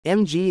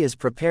MG is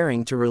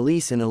preparing to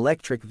release an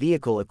electric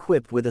vehicle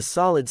equipped with a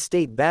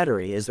solid-state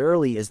battery as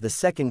early as the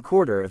second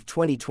quarter of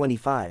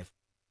 2025.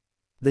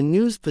 The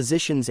news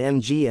positions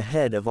MG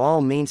ahead of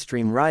all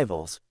mainstream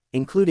rivals,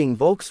 including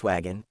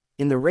Volkswagen,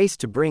 in the race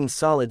to bring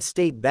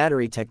solid-state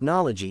battery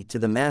technology to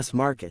the mass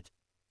market.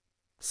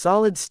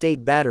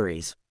 Solid-state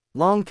batteries,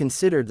 long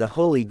considered the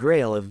holy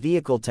grail of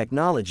vehicle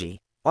technology,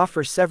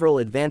 offer several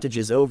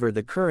advantages over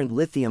the current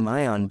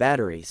lithium-ion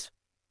batteries.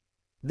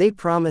 They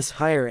promise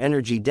higher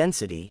energy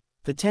density,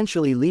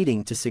 potentially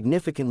leading to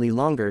significantly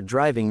longer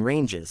driving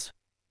ranges.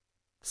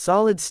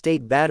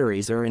 Solid-state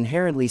batteries are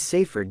inherently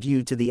safer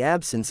due to the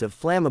absence of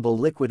flammable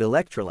liquid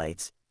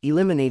electrolytes,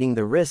 eliminating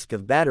the risk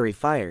of battery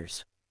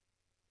fires.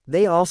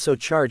 They also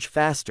charge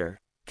faster,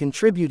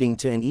 contributing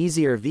to an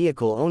easier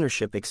vehicle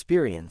ownership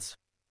experience.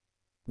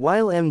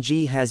 While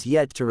MG has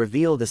yet to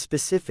reveal the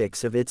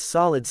specifics of its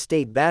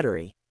solid-state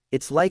battery,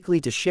 it's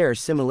likely to share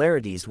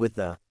similarities with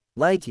the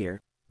Lightyear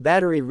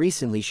battery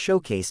recently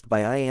showcased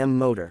by IM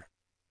Motor.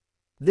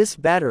 This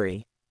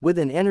battery, with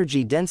an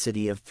energy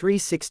density of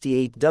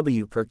 368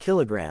 W per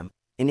kilogram,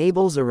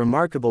 enables a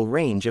remarkable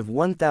range of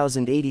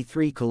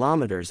 1,083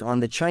 kilometers on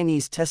the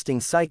Chinese testing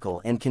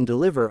cycle and can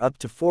deliver up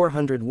to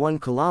 401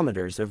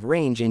 kilometers of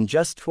range in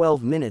just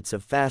 12 minutes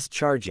of fast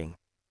charging.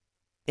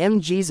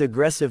 MG's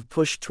aggressive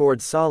push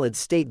toward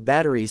solid-state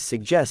batteries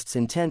suggests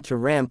intent to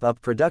ramp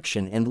up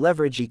production and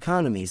leverage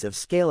economies of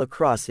scale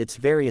across its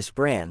various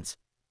brands.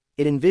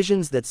 It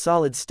envisions that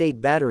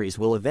solid-state batteries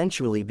will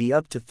eventually be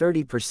up to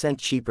 30%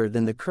 cheaper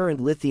than the current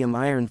lithium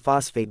iron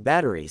phosphate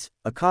batteries,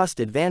 a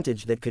cost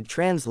advantage that could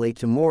translate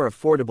to more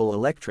affordable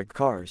electric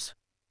cars.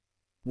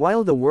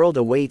 While the world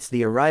awaits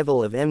the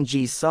arrival of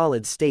MG's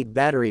solid-state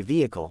battery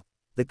vehicle,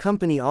 the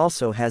company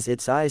also has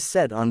its eyes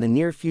set on the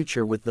near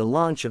future with the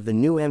launch of the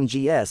new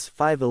MG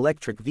S5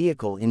 electric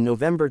vehicle in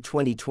November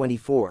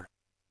 2024.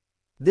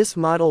 This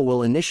model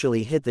will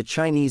initially hit the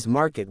Chinese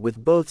market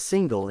with both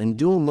single and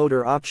dual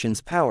motor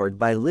options powered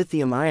by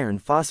lithium iron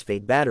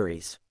phosphate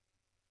batteries.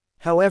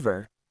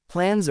 However,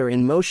 plans are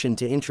in motion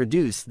to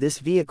introduce this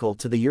vehicle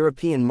to the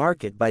European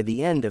market by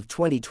the end of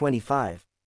 2025.